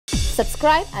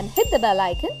Subscribe and hit the bell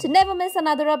icon to never miss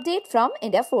another update from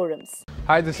India Forums.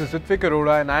 Hi, this is Ritvik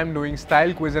Arora and I am doing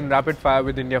Style Quiz and Rapid Fire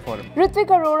with India Forum. Ritvik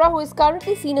Arora, who is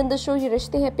currently seen in the show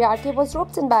Rishtey, Pyaar, was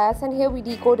roped in by us, and here we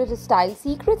decoded his style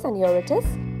secrets, and here it is.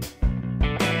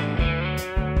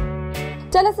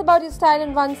 Tell us about your style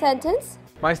in one sentence.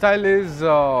 My style is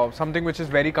something which is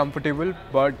very comfortable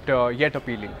but yet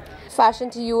appealing.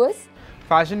 Fashion to you is?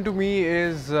 Fashion to me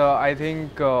is, I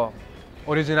think,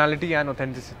 originality and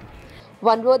authenticity.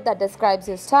 One word that describes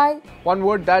your style. One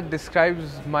word that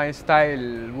describes my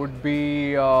style would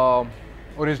be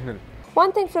original.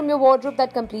 One thing from your wardrobe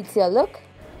that completes your look.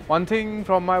 One thing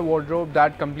from my wardrobe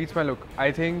that completes my look.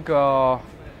 I think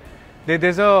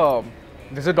there's a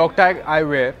dog tag I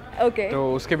wear. Okay.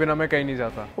 So uske bina main kahin nahi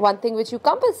jata. One thing which you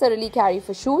compulsorily carry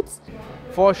for shoots.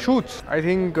 For shoots, I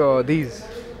think these.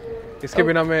 इसके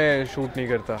बिना मैं shoot नहीं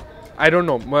करता. I don't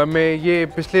know. मैं ये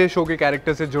पिछले show के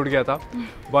character से जुड़ गया था,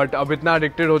 but अब इतना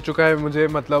addicted हो चुका है मुझे,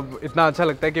 मतलब इतना अच्छा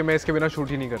लगता है कि मैं इसके बिना शूट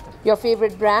ही नहीं करता. Your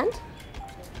favorite brand?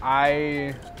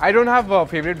 I don't have a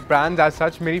favorite brand as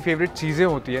such. मेरी favorite चीजें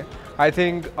होती है. I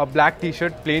think a black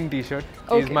t-shirt, plain t-shirt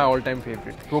is my all-time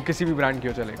favorite. वो किसी भी brand की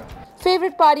हो चलेगा.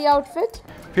 Favorite party outfit?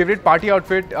 Favorite party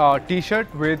outfit,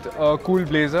 t-shirt with a cool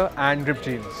blazer and ripped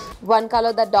jeans. One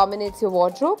color that dominates your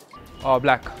wardrobe?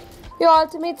 Black. Your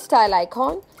ultimate style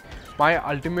icon? My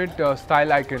ultimate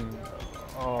style icon,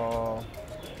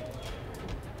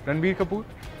 Ranbir Kapoor,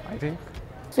 I think.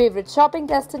 Favorite shopping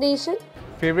destination?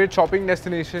 Favorite shopping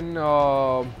destination,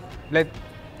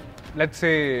 let's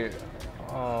say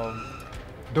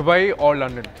Dubai or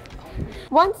London.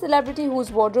 One celebrity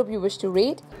whose wardrobe you wish to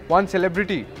raid? One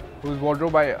celebrity whose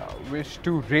wardrobe I wish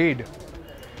to raid,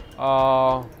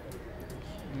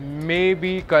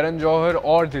 maybe Karan Johar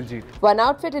or Diljit. One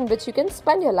outfit in which you can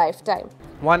spend your lifetime?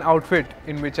 One outfit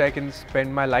in which I can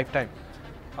spend my lifetime.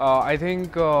 I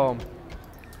think a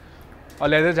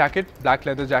leather jacket, black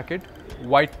leather jacket,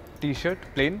 white t-shirt,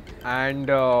 plain, and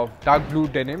dark blue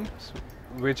denims,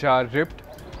 which are ripped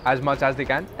as much as they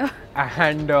can,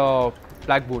 and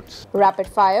black boots. Rapid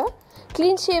fire.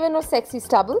 Clean shaven or sexy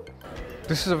stubble?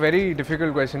 This is a very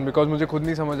difficult question because मुझे खुद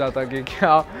नहीं समझ आता कि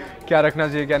क्या रखना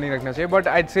चाहिए क्या नहीं रखना चाहिए. But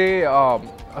I'd say a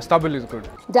stubble is good.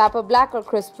 Dapper black or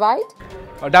crisp white?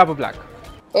 Dapper black.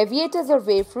 Aviators or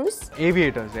wayfarers?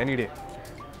 Aviators, any day.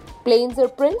 Plains or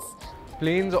prints?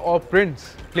 Plains or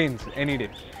prints? Plains, any day.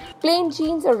 Plain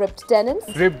jeans or ripped denims?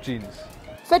 Ripped jeans.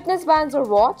 Fitness bands or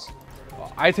watch?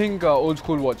 I think old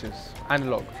school watches,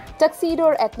 analog. Tuxedo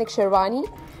or ethnic sherwani?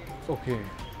 Okay,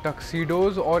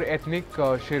 tuxedos or ethnic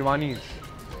sherwanis.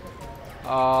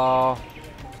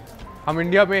 हम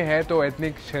India में हैं तो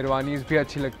ethnic sherwanis भी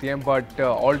अच्छी लगती हैं, but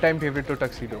all time favorite तो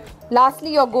tuxedo.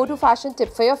 Lastly, your go-to fashion tip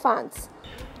for your fans?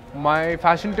 My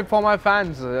fashion tip for my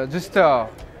fans, just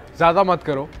ज़्यादा मत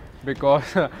करो,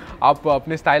 because आप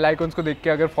अपने style icons को देख के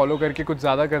अगर follow करके कुछ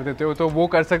ज़्यादा कर देते हो तो वो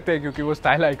कर सकते हैं क्योंकि वो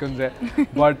style icons है,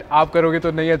 but आप करोगे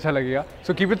तो नहीं अच्छा लगेगा.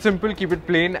 So keep it simple, keep it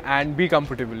plain, and be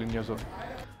comfortable in your zone.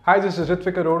 Hi, this is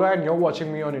Ritvik Arora and you're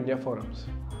watching me on India Forums.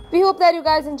 We hope that you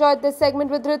guys enjoyed this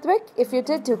segment with Ritvik. If you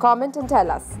did, do comment and tell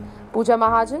us. Pooja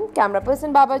Mahajan, camera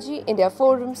person Babaji, India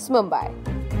Forums, Mumbai.